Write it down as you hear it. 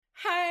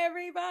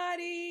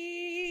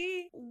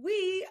everybody.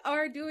 We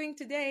are doing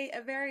today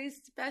a very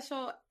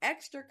special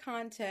extra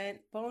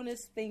content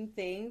bonus thing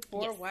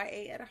for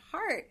YA at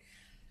Heart.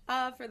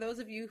 For those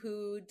of you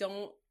who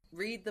don't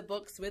read the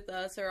books with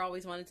us or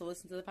always wanted to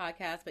listen to the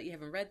podcast, but you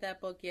haven't read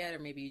that book yet, or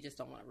maybe you just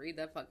don't want to read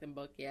that fucking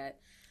book yet.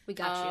 We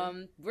got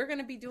you. We're going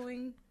to be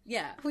doing,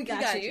 we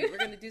got you. We're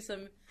going to do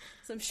some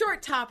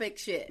short topic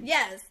shit.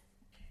 Yes.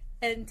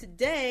 And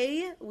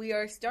today we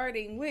are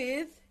starting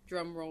with,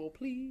 drum roll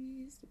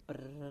please. That's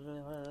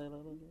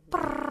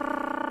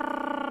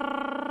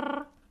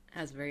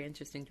a very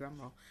interesting drum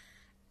roll.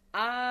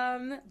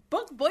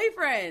 Book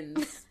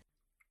boyfriends.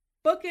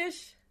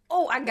 Bookish.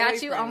 Oh, I got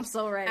boyfriends. You. I'm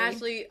so ready.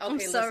 Ashley, okay, I'm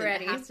so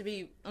ready. It has to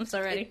be. I'm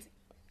so ready.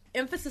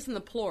 Emphasis in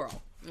the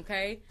plural,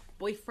 okay?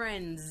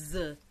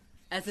 Boyfriends.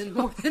 As in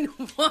more than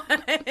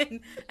one.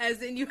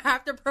 As in you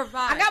have to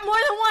provide. I got more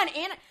than one.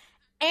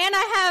 And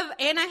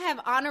I have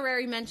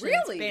honorary mentions.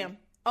 Really? Bam.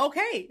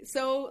 Okay,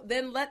 so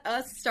then let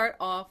us start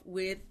off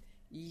with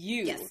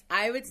you. Yes.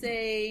 I would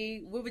say,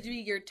 what would be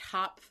your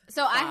top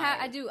So five?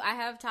 I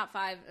have top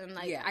five, and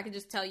I could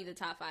just tell you the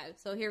top five.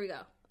 So here we go.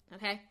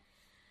 Okay.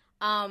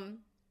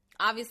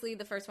 Obviously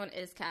the first one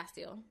is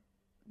Castiel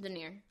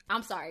Denier.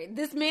 I'm sorry.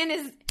 This man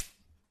is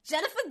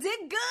Jennifer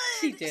did good.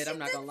 She did, I'm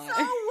not gonna lie.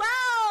 So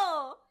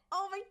well.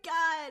 Oh my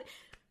God.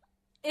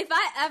 If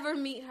I ever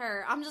meet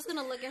her, I'm just going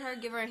to look at her,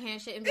 give her a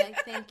handshake, and be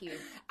like, thank you.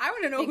 I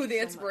want to know who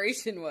the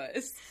inspiration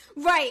was.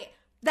 Right.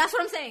 That's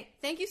what I'm saying.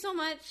 Thank you so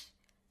much.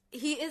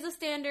 He is a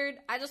standard.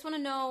 I just want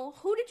to know,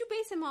 who did you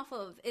base him off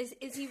of? Is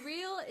he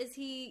real? Is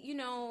he,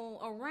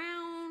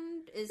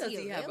 around? Does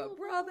he have a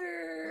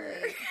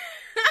brother?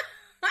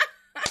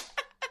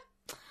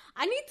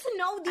 I need to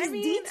know these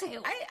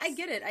details. I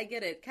get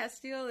it.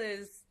 Castiel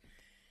is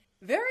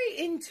very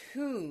in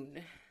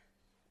tune,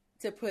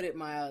 to put it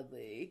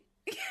mildly.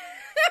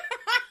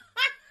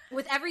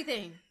 With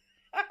everything.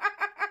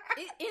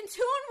 In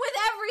tune with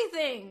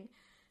everything.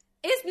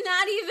 It's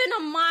not even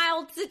a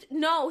mild...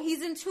 No,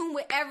 he's in tune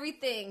with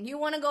everything. You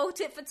want to go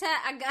tit for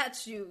tat? I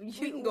got you.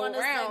 You want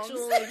a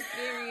sexual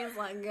experience?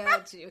 I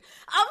got you.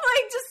 I'm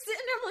just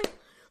sitting there,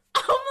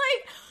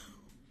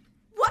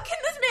 what can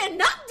this man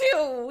not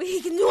do?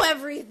 He can do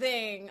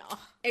everything. Oh,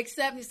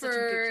 except he's for such a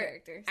good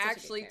character.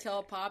 Actually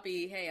tell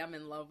Poppy, hey, I'm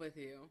in love with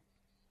you.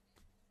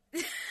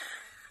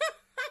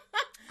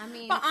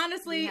 But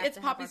honestly, it's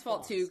Poppy's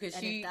fault too, because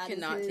she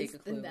cannot take a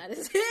clue. That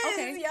is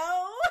his,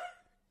 yo.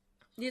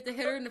 You have to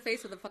hit her in the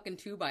face with a fucking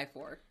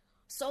 2x4.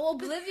 So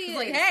oblivious.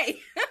 Like, hey.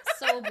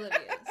 So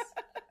oblivious.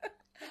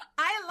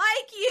 I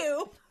like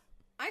you.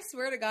 I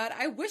swear to God,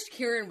 I wish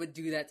Kieran would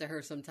do that to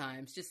her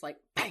sometimes. Just like,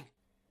 bang.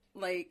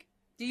 Like,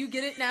 do you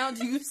get it now?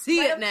 Do you see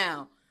it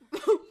now?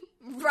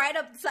 Right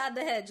upside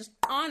the head. Just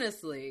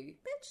honestly.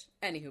 Bitch.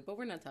 Anywho, but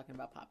we're not talking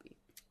about Poppy.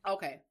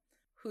 Okay.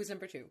 Who's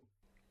number 2?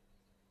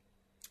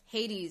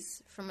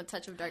 Hades from A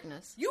Touch of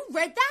Darkness. You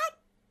read that?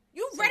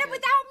 You read it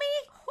without me?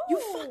 Ooh. You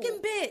fucking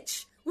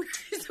bitch. We're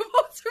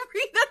supposed to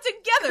read that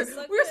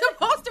together. We're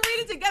supposed to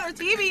read it together.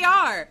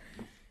 TBR.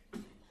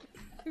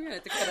 You're going to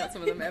have to cut out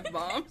some of them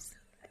F-bombs.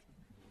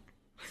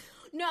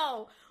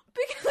 No,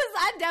 because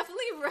I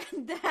definitely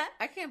read that.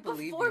 I can't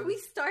believe before we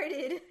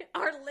started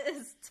our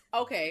list.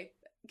 Okay.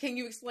 Can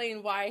you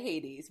explain why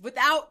Hades?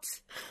 Without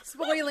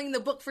spoiling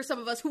the book for some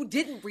of us who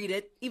didn't read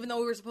it, even though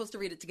we were supposed to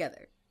read it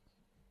together.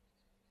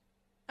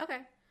 Okay.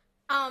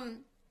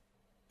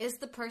 It's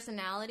the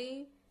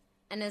personality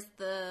and it's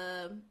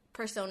the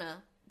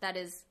persona that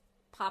is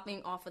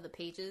popping off of the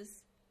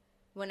pages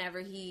whenever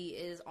he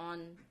is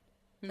on,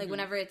 like,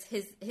 whenever it's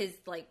his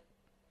like,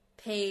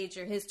 page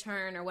or his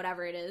turn or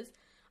whatever it is.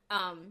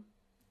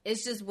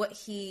 It's just what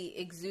he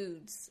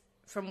exudes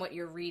from what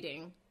you're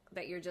reading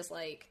that you're just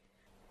like,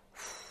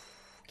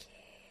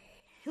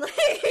 okay.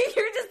 Like,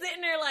 you're just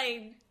sitting there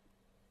like,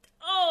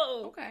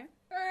 oh. Okay.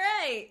 All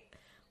right.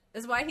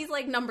 That's why he's,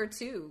 like, number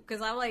 2.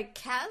 Because I'm like,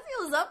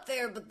 Castiel's up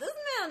there, but this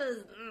man is...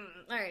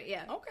 All right,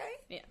 yeah. Okay.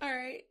 Yeah. All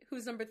right.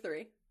 Who's number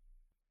 3?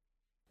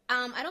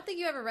 I don't think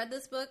you ever read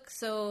this book.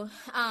 So,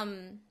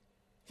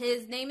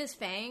 his name is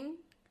Fang,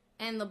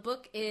 and the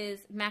book is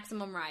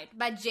Maximum Ride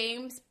by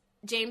James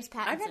Pattinson.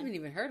 I haven't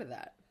even heard of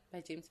that.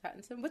 By James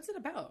Pattinson? What's it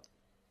about?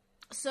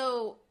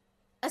 So,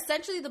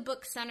 essentially the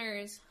book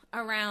centers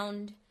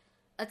around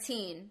a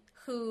teen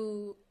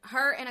who...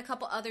 Her and a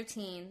couple other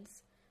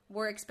teens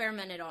were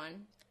experimented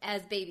on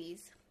as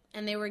babies,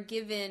 and they were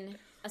given,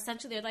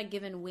 essentially they're like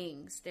given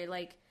wings. They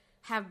like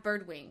have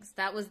bird wings.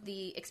 That was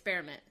the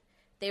experiment.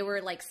 They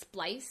were like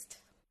spliced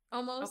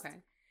almost. Okay.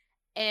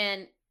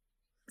 And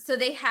so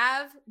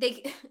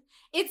it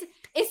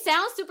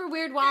sounds super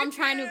weird while I'm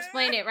trying to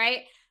explain it,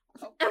 right?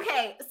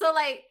 Okay. So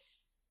like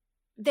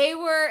they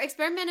were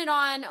experimented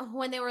on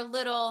when they were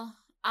little,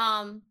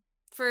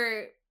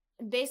 for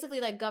basically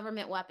like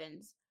government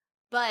weapons,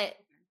 but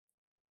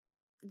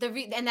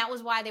and that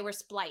was why they were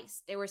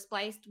spliced. They were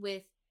spliced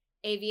with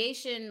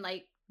aviation,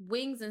 like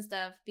wings and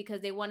stuff,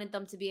 because they wanted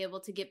them to be able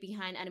to get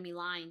behind enemy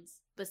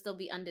lines, but still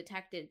be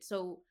undetected.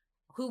 So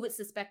who would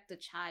suspect the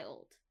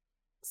child?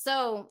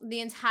 So the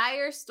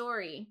entire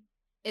story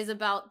is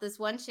about this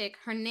one chick.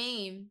 Her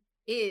name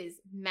is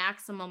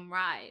Maximum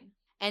Ride,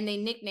 and they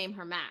nickname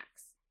her Max.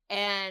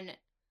 And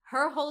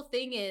her whole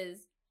thing is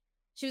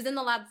she was in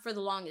the lab for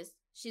the longest.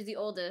 She's the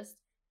oldest,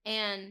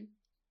 and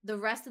the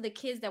rest of the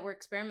kids that were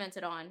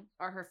experimented on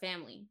are her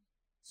family.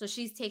 So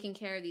she's taking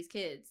care of these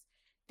kids.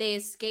 They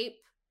escape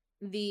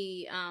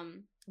the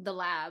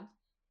lab,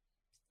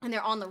 and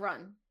they're on the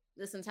run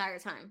this entire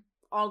time.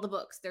 All the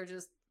books, they're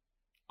just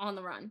on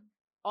the run.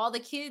 All the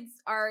kids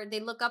they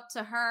look up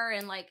to her,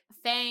 and like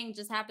Fang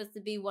just happens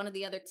to be one of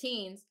the other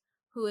teens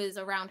who is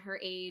around her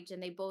age,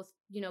 and they both,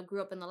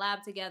 grew up in the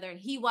lab together, and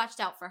he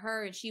watched out for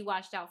her and she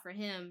watched out for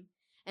him,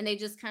 and they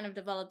just kind of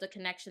developed a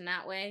connection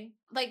that way.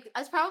 Like,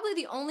 it's probably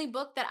the only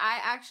book that I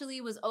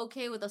actually was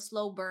okay with a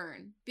slow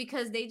burn,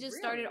 because they just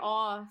started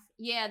off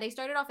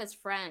as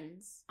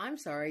friends. I'm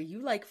sorry,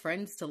 you like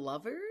friends to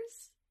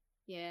lovers?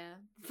 Yeah.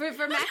 For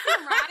Maximum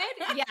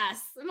Ride?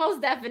 Yes,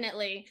 most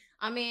definitely.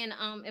 I mean,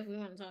 if we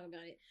want to talk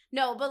about it.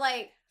 No, but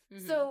like,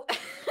 so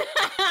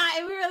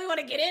if we really want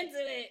to get into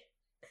it.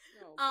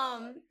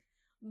 Oh,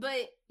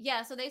 but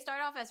yeah, so they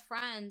start off as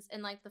friends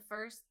in like the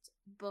first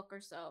book or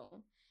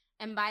so.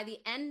 And by the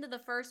end of the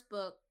first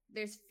book,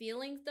 there's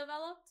feelings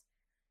developed.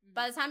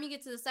 By the time you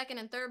get to the second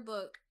and third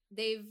book,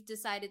 they've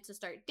decided to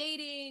start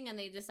dating, and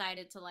they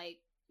decided to like,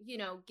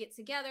 get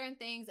together and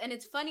things. And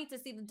it's funny to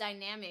see the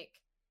dynamic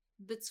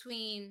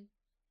between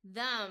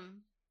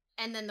them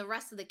and then the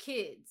rest of the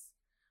kids,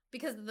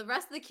 because the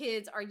rest of the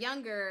kids are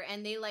younger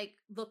and they like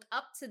look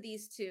up to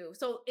these two.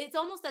 So it's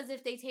almost as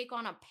if they take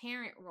on a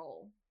parent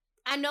role.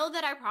 I know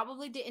that I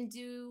probably didn't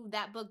do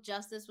that book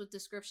justice with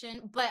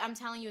description, but I'm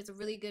telling you, it's a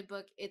really good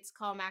book. It's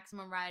called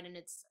Maximum Ride, and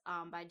it's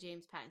by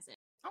James Patterson.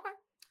 Okay.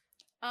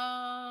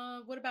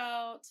 What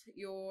about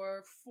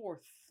your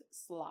fourth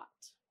slot?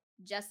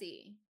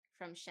 Jessie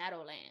from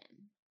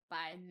Shadowland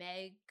by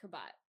Meg Cabot.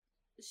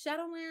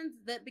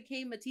 Shadowlands that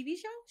became a TV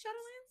show?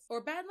 Shadowlands?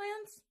 Or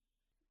Badlands?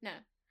 No.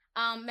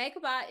 Meg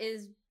Cabot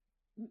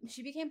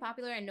she became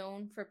popular and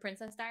known for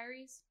Princess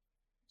Diaries.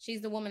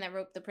 She's the woman that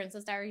wrote the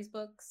Princess Diaries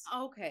books.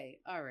 Okay,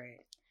 all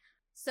right.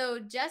 So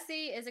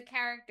Jessie is a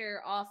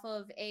character off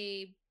of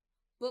a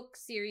book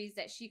series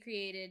that she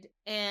created,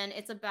 and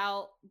it's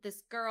about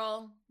this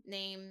girl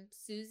named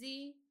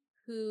Susie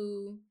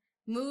who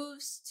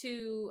moves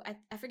to,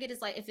 I forget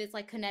if it's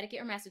like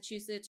Connecticut or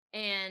Massachusetts,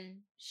 and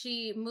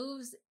she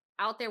moves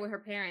out there with her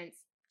parents.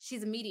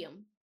 She's a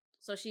medium,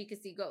 so she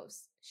could see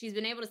ghosts. She's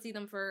been able to see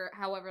them for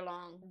however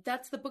long.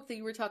 That's the book that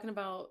you were talking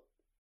about.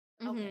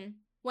 Okay.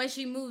 When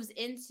she moves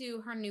into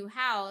her new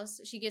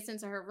house, she gets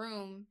into her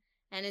room,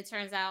 and it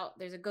turns out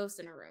there's a ghost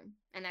in her room,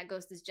 and that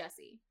ghost is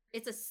Jessie.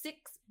 It's a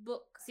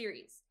 6-book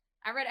series.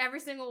 I read every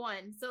single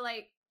one. So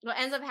like, what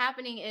ends up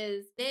happening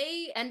is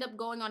they end up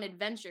going on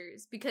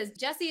adventures, because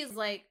Jessie is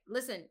like,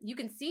 listen, you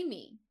can see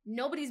me.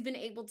 Nobody's been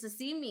able to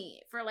see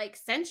me for like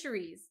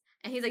centuries.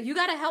 And he's like, you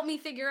got to help me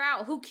figure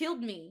out who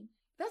killed me.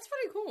 That's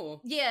pretty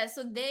cool. Yeah,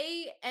 so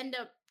they end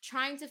up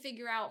trying to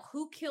figure out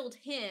who killed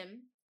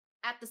him.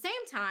 At the same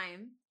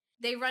time,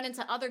 they run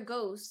into other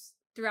ghosts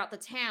throughout the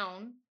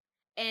town,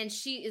 and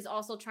she is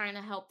also trying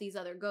to help these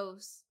other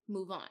ghosts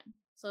move on.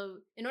 So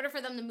in order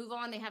for them to move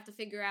on, they have to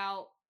figure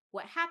out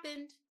what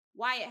happened,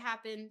 why it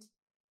happened,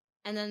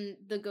 and then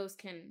the ghost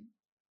can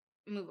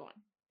move on.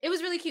 It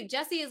was really cute.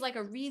 Jessie is like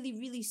a really,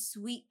 really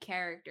sweet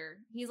character.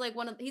 He's like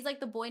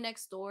the boy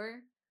next door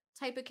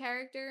type of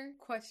character.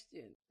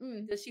 Question.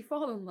 Does she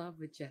fall in love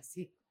with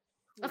Jessie?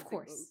 Of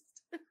course.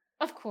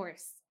 Of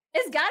course.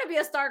 It's got to be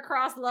a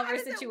star-crossed lover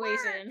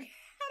situation.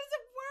 How does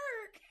it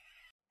work?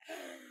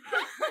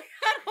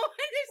 I don't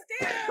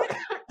understand.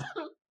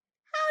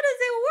 How does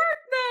it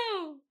work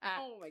though?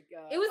 Oh my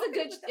god. It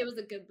was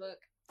a good book.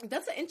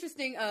 That's an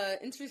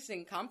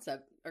interesting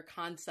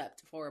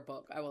concept for a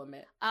book, I will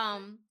admit.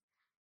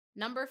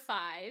 Number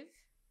 5.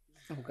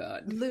 Oh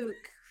god.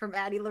 Luke from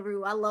Addie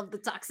LaRue. I love the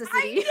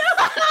toxicity.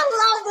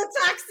 I love the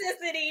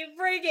toxicity.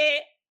 Bring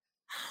it.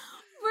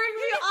 Bring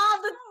me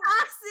all the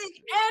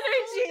toxic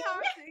energy.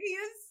 He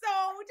is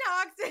so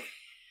toxic.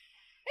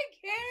 I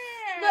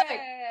can't. Look,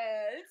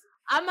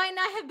 I might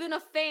not have been a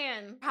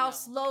fan how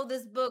slow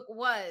this book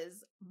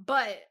was,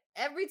 but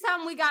every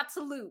time we got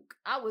to Luke,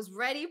 I was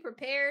ready,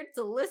 prepared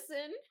to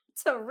listen,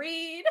 to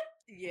read.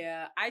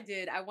 Yeah, I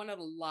did. I wanted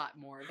a lot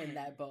more in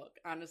that book,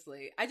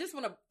 honestly. I just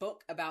want a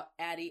book about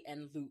Addie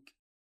and Luke.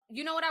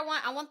 You know what I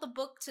want? I want the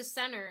book to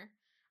center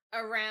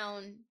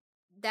around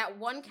that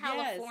one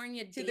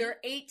California to their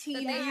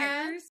 18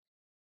 years.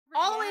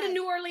 All the way to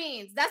New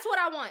Orleans. That's what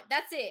I want.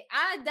 That's it.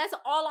 That's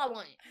all I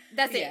want.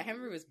 That's it. Yeah,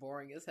 Henry was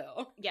boring as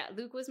hell. Yeah,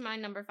 Luke was my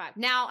number 5.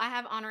 Now I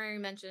have honorary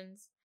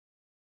mentions.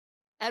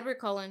 Edward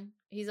Cullen.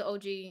 He's an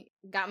OG.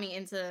 Got me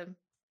into...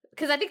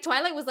 Because I think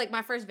Twilight was like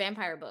my first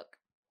vampire book.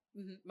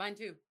 Mm-hmm. Mine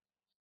too.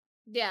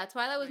 Yeah,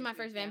 Twilight was my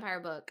first vampire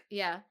book.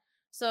 Yeah.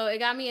 So it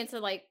got me into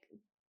like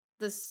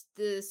the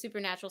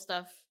supernatural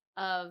stuff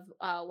of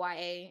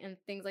YA and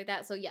things like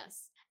that. So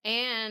yes.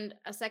 And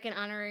a second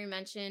honorary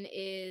mention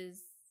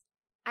is...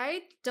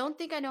 I don't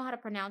think I know how to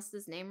pronounce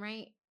this name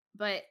right,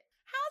 but...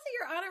 How's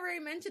your honorary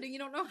mention and you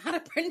don't know how to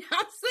pronounce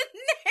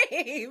the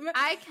name.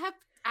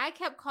 I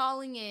kept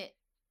calling it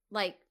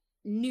like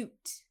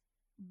Newt,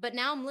 but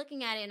now I'm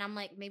looking at it and I'm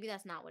like, maybe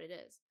that's not what it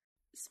is.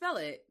 Spell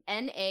it.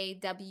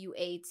 Nawat.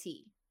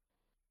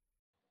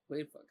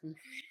 Wait a fucking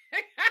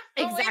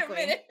Exactly.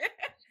 Wait a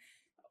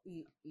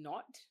minute.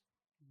 Not?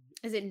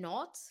 Is it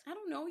not? I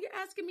don't know. You're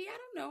asking me. I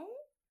don't know.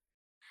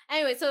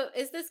 Anyway, so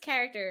it's this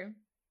character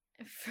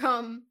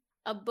from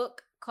a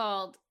book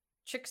called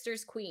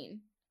Trickster's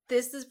Queen.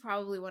 This is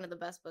probably one of the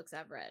best books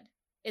I've read.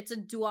 It's a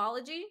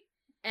duology,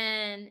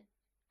 and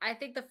I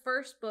think the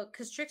first book,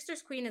 because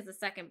Trickster's Queen is the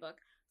second book.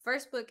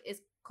 First book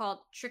is called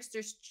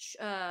Trickster's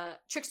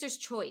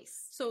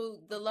Choice. So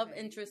the love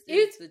interest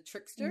is the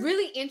trickster?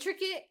 Really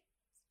intricate.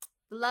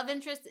 The love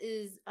interest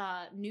is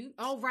Newt.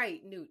 Oh,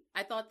 right, Newt.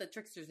 I thought the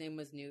trickster's name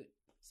was Newt.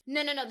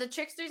 No. The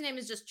trickster's name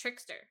is just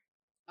Trickster.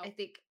 Oh. I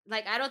think,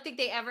 like, I don't think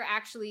they ever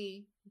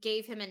actually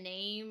gave him a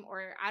name,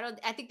 or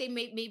I think they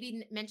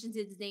maybe mentioned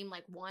his name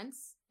like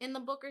once in the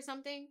book or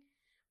something,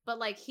 but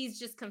like he's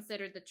just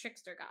considered the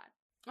trickster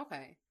god.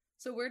 Okay.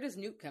 So where does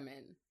Newt come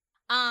in?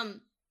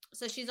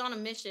 So she's on a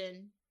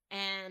mission,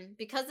 and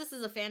because this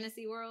is a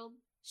fantasy world,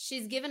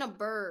 she's given a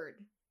bird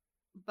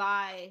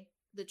by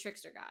the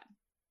trickster god.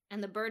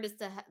 And the bird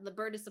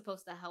is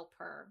supposed to help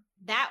her.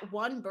 That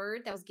one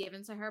bird that was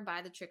given to her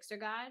by the trickster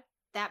god,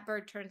 that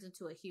bird turns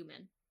into a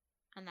human.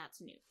 And that's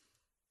Newt.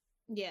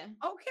 Yeah.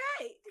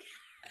 Okay.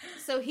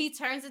 So he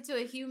turns into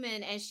a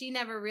human, and she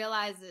never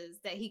realizes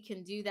that he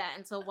can do that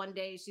until one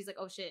day she's like,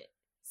 oh shit.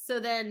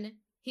 So then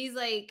he's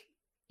like,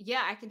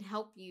 yeah, I can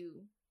help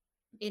you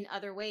in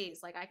other ways.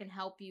 Like, I can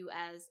help you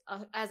as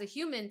a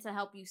human to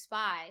help you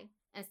spy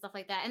and stuff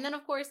like that. And then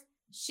of course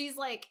she's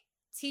like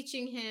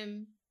teaching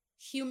him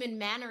human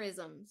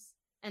mannerisms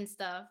and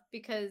stuff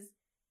because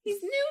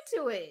he's new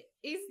to it.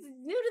 He's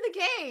new to the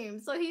game.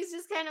 So he's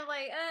just kind of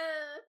like,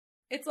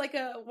 It's like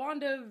a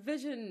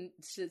WandaVision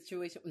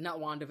situation. Not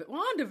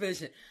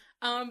WandaVision.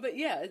 But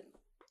yeah.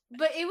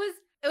 But it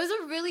was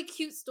a really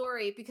cute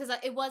story because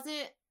it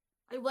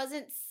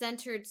wasn't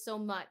centered so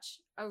much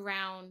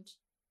around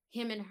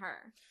him and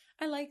her.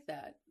 I like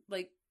that.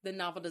 Like, the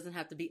novel doesn't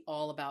have to be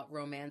all about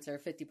romance or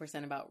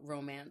 50% about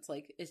romance.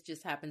 Like, it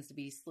just happens to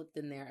be slipped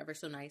in there ever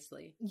so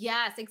nicely.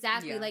 Yes,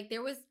 exactly. Yeah. Like,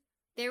 there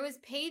was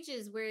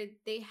pages where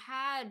they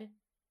had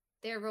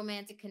their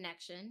romantic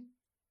connection,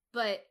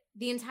 but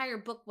the entire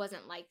book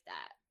wasn't like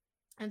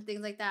that and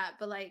things like that.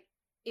 But like,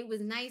 it was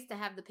nice to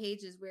have the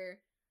pages where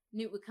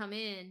Newt would come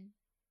in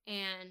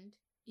and,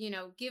 you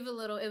know, give a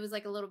little, it was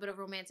like a little bit of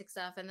romantic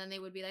stuff. And then they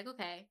would be like,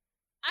 okay,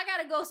 I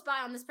gotta go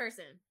spy on this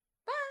person.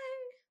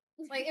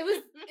 Bye. Like, it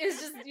was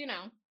just, you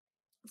know,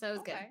 so it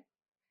was good.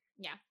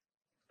 Yeah.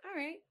 All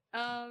right.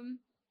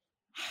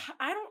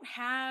 I don't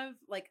have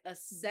like a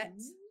set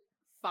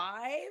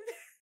 5.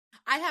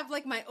 I have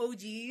like my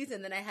OGs,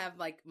 and then I have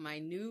like my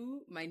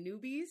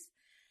newbies.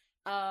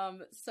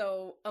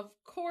 So of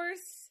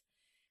course,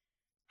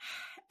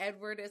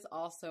 Edward is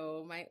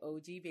also my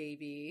OG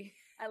baby.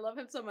 I love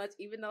him so much,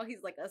 even though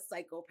he's like a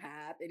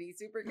psychopath and he's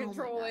super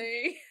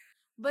controlling.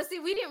 But see,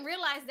 we didn't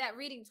realize that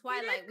reading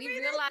Twilight. We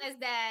realized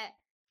that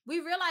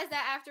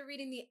after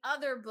reading the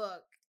other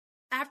book.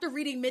 After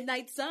reading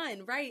Midnight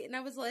Sun, right? And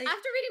I was like,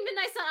 after reading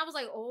Midnight Sun, I was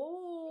like,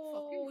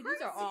 oh,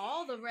 these are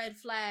all the red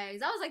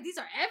flags. I was like, these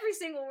are every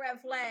single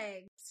red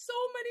flag. So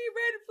many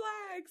red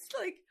flags.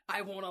 Like,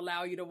 I won't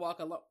allow you to walk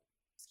alone.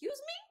 Excuse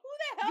me? Who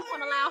the hell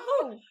won't allow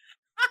who?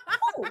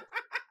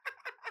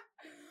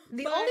 Who?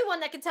 The only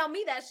one that can tell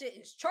me that shit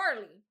is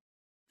Charlie.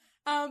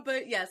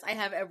 But yes, I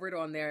have Edward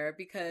on there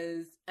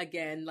because,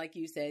 again, like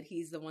you said,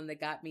 he's the one that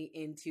got me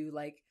into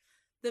like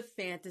the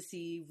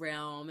fantasy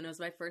realm, and it was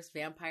my first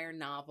vampire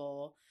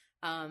novel.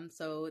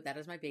 So that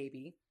is my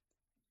baby.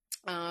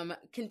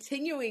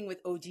 Continuing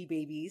with OG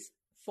babies,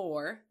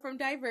 4 from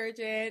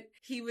Divergent.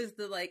 He was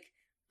the like,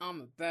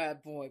 I'm a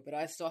bad boy, but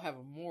I still have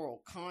a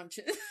moral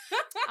conscience.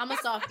 I'm a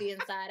softie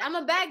inside. I'm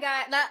a bad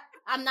guy.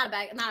 I'm not a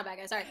bad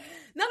guy. Sorry,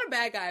 not a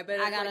bad guy, but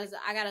I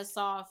got a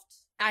soft.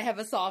 I have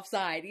a soft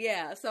side.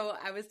 Yeah. So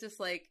I was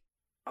just like,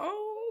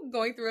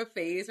 going through a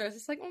phase where I was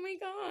just like, oh my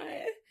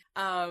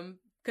God.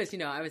 Cause you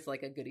know, I was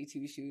like a goody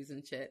 2-shoes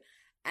and shit.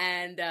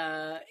 And,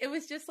 it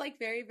was just like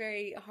very,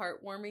 very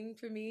heartwarming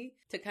for me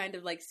to kind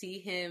of like see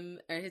him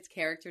or his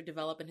character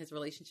develop and his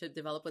relationship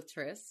develop with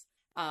Triss.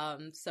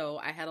 So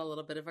I had a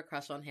little bit of a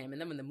crush on him.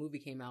 And then when the movie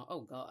came out,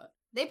 oh God.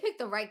 They picked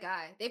the right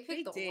guy. They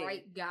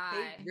right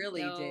guy. They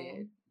really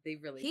did. They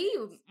really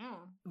did.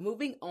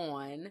 Moving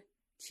on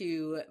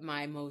to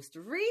my most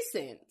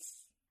recent.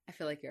 I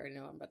feel like you already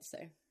know what I'm about to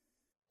say.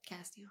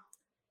 Castiel.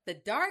 The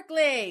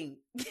Darkling.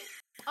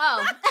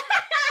 Oh.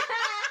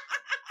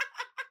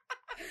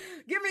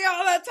 Give me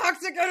all that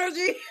toxic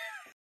energy.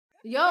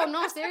 Yo,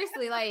 no,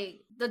 seriously,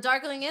 like, the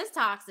Darkling is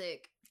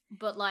toxic,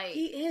 but like...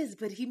 He is,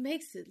 but he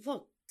makes it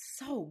look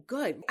so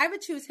good. I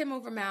would choose him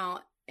over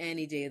Mal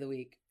any day of the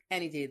week.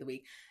 Any day of the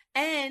week.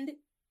 And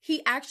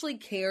he actually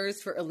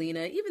cares for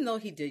Alina, even though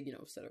he did, you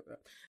know, set her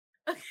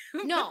up.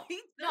 No,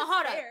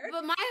 hold up.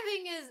 But my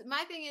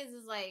thing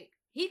is like,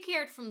 he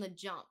cared from the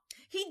jump.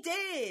 He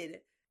did.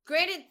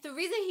 Granted, the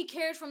reason he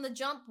cared from the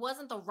jump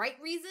wasn't the right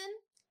reason.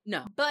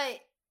 No. But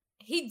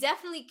he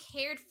definitely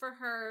cared for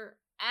her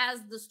as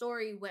the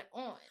story went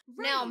on.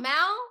 Right.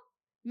 Now,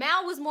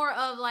 Mal was more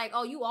of like,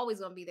 oh, you always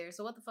gonna be there,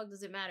 so what the fuck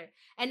does it matter?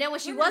 And then when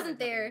she wasn't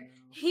there,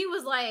 he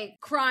was like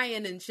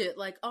crying and shit,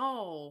 like,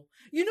 oh,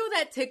 you know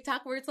that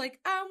TikTok where it's like,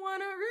 I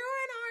wanna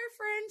ruin our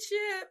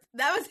friendship.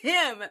 That was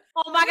him.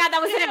 Oh my god,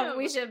 that was him.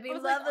 We should be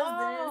lovers. Like,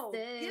 oh,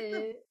 get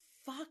the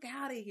fuck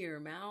out of here,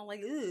 Mal.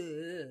 Like,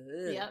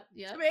 ugh.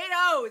 Yep.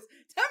 Tomatoes.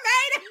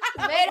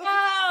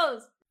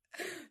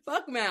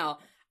 Fuck Mal.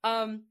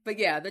 But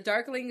yeah, the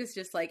Darkling is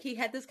just like, he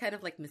had this kind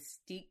of like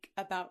mystique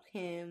about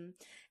him,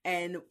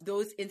 and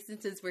those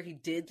instances where he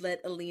did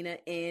let Alina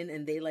in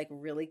and they like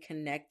really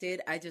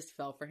connected, I just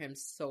fell for him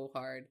so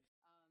hard.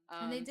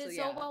 And they did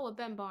so well with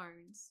Ben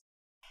Barnes.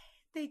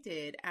 They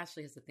did.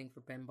 Ashley has a thing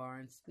for Ben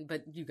Barnes,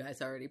 but you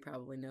guys already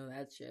probably know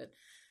that shit.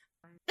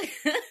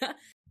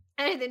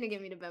 Anything to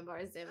get me to Ben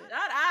Barnes, damn it.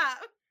 Shut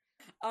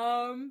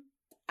up.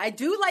 I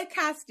do like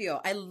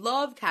Castiel. I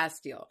love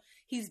Castiel.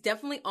 He's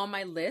definitely on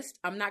my list.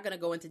 I'm not going to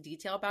go into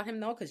detail about him,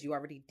 though, because you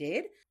already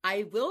did.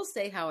 I will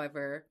say,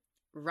 however,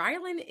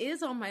 Rylan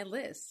is on my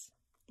list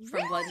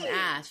from Blood and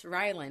Ash.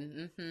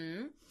 Rylan.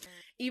 Mm-hmm.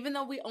 Even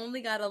though we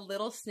only got a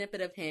little snippet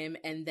of him,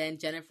 and then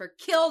Jennifer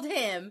killed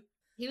him.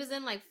 He was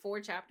in like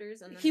 4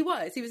 chapters. And then... He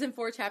was in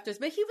 4 chapters,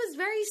 but he was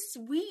very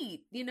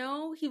sweet, you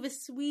know? He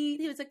was sweet.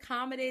 He was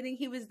accommodating.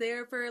 He was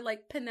there for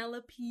like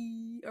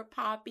Penelope or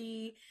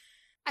Poppy.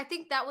 I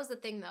think that was the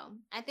thing, though.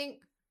 I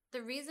think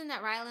the reason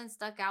that Rylan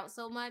stuck out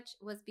so much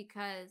was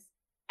because,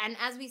 and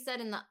as we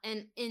said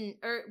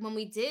when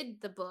we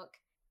did the book,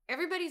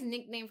 everybody's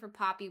nickname for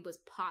Poppy was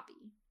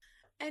Poppy.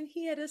 And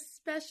he had a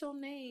special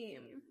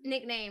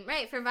nickname,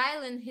 right? For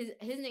Rylan, his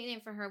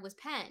nickname for her was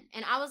Pen.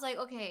 And I was like,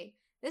 okay,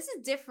 this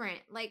is different.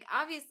 Like,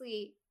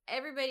 obviously,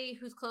 everybody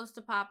who's close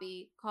to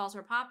Poppy calls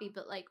her Poppy,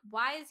 but like,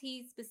 why is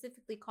he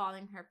specifically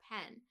calling her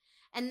Pen?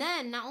 And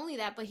then, not only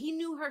that, but he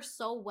knew her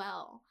so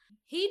well.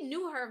 He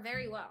knew her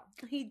very well.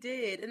 He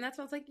did. And that's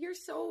why I was like, you're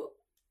so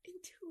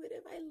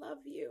intuitive. I love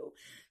you.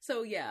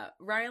 So yeah,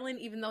 Rylan,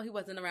 even though he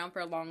wasn't around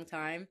for a long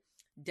time,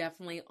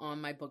 definitely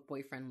on my book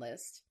boyfriend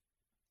list.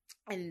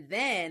 And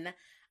then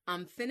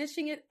I'm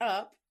finishing it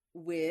up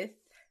with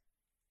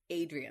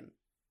Adrian.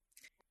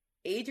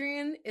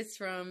 Adrian is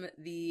from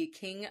the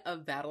King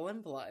of Battle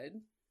and Blood.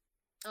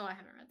 Oh, I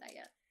haven't read that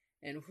yet.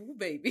 And who,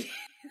 baby?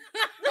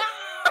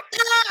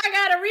 I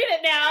gotta read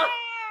it now.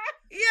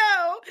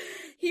 Yo,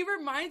 he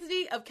reminds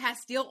me of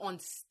Castiel on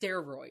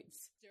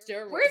steroids.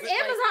 Where's Amazon?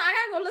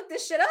 I gotta go look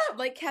this shit up.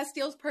 Like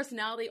Castiel's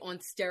personality on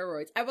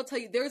steroids. I will tell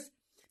you,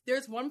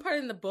 there's one part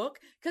in the book,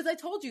 because I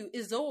told you,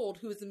 Isolde,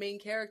 who is the main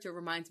character,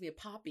 reminds me of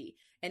Poppy,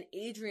 and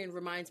Adrian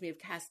reminds me of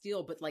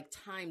Castiel, but like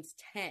times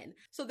 10.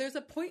 So there's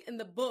a point in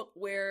the book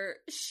where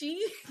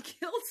she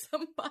killed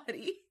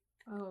somebody.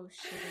 Oh,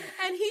 shit.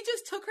 And he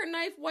just took her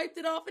knife, wiped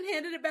it off, and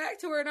handed it back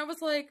to her, and I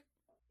was like...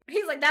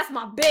 He's like, that's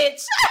my bitch.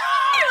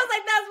 He was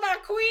like, that's my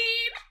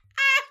queen.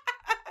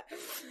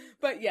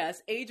 But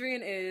yes,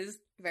 Adrian is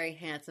very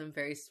handsome,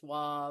 very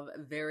suave,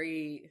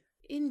 very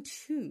in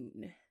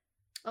tune.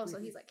 Oh, so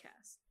he's like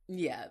Cass.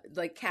 Yeah,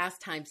 like Cass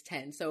times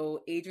 10.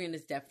 So Adrian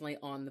is definitely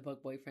on the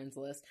book boyfriends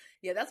list.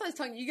 Yeah, that's what I was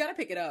telling you. You gotta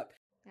pick it up.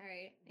 All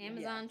right,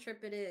 Amazon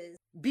trip it is.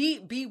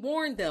 Be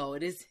warned though.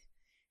 It is.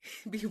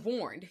 Be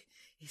warned.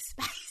 It's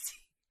spicy.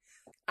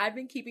 I've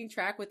been keeping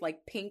track with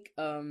like pink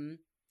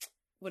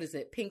what is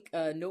it? Pink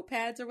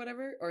notepads or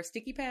whatever, or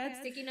sticky pads.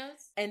 Sticky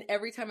notes. And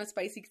every time a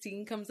spicy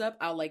scene comes up,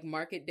 I'll like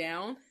mark it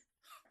down.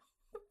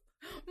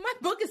 My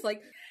book is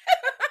like,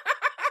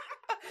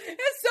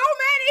 there's so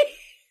many.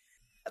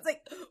 I was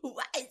like,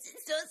 why is it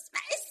so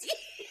spicy?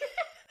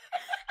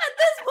 At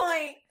this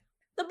point,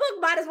 the book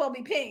might as well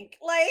be pink.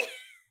 Like,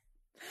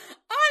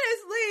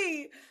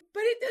 honestly.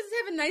 But it does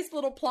have a nice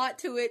little plot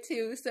to it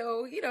too.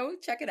 So, you know,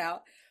 check it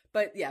out.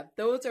 But yeah,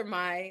 those are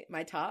my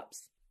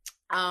tops.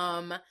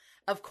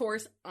 Of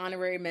course,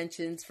 honorary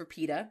mentions for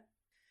Peeta.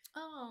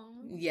 Oh.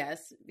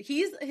 Yes.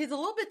 He's a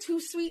little bit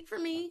too sweet for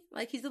me.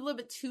 Like, he's a little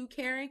bit too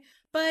caring.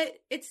 But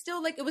it's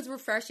still, like, it was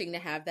refreshing to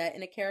have that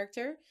in a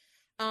character.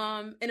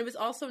 And it was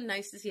also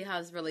nice to see how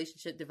his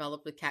relationship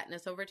developed with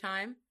Katniss over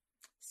time.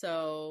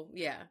 So,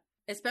 yeah.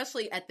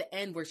 Especially at the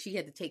end where she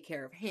had to take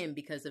care of him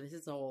because of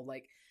his whole,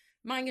 like,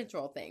 mind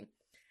control thing.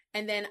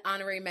 And then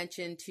honorary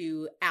mention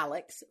to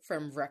Alex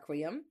from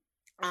Requiem.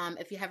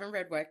 If you haven't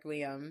read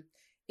Requiem,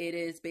 it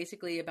is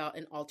basically about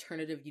an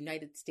alternative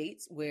United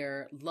States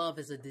where love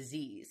is a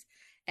disease.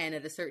 And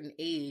at a certain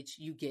age,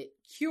 you get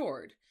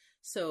cured.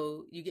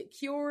 So you get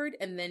cured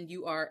and then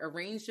you are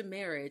arranged in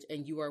marriage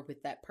and you are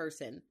with that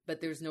person.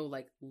 But there's no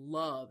like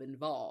love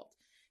involved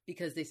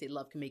because they say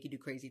love can make you do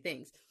crazy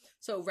things.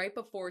 So right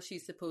before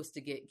she's supposed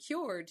to get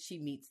cured, she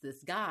meets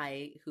this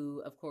guy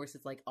who, of course,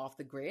 is like off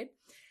the grid.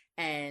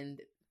 And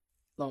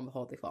lo and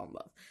behold, they fall in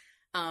love.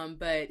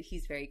 But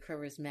he's very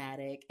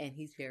charismatic and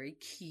he's very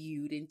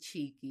cute and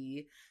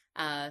cheeky.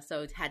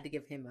 So it had to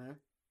give him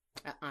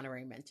a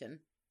honorary mention.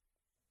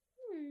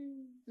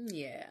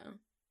 Yeah.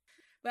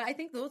 But I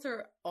think those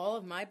are all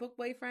of my book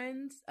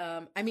boyfriends.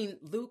 I mean,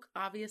 Luke,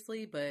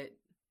 obviously, but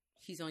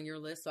he's on your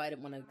list, so I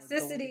didn't want to.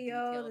 Toxicity,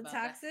 yo, the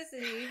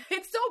toxicity.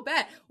 It's so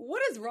bad.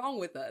 What is wrong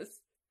with us?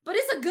 But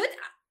it's a good.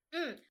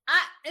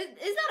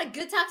 It's not a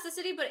good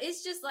toxicity, but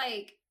it's just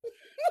like.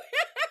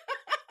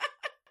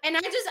 And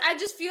I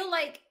just feel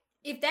like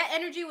if that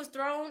energy was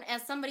thrown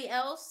at somebody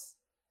else,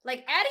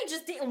 like Addie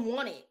just didn't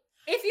want it.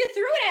 If you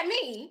threw it at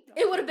me,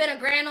 it would have been a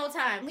grand old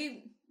time.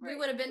 We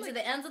would have been to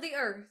the ends of the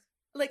earth.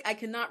 Like, I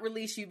cannot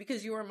release you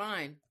because you are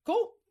mine.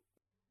 Cool.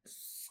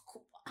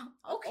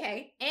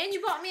 Okay. And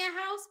you bought me a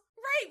house?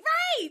 Right.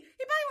 He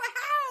bought you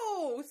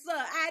a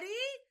house, Addie.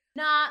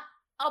 Not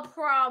a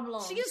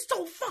problem. She is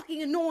so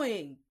fucking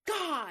annoying.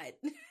 God.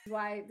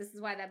 This is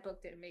why that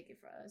book didn't make it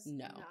for us.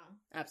 No,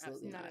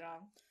 absolutely not at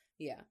all.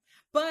 Yeah.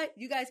 But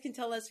you guys can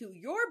tell us who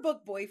your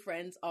book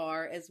boyfriends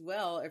are as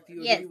well, if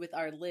you agree with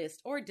our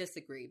list or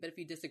disagree. But if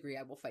you disagree,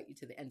 I will fight you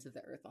to the ends of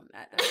the earth on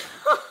that.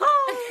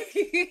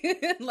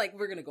 Like,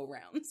 we're going to go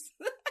rounds.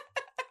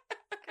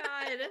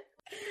 God.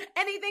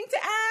 Anything to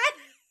add?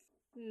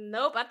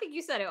 Nope. I think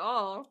you said it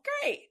all.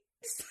 Great.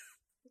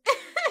 In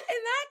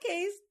that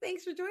case,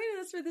 thanks for joining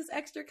us for this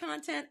extra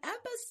content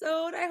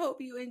episode. I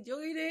hope you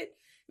enjoyed it.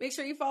 Make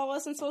sure you follow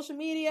us on social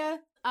media.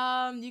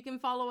 You can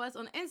follow us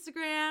on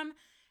Instagram.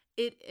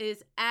 It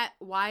is at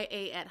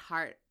YA at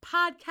Heart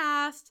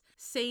Podcast.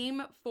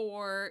 Same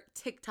for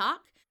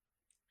TikTok.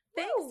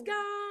 Thanks,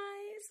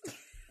 guys.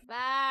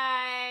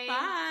 Bye.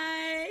 Bye.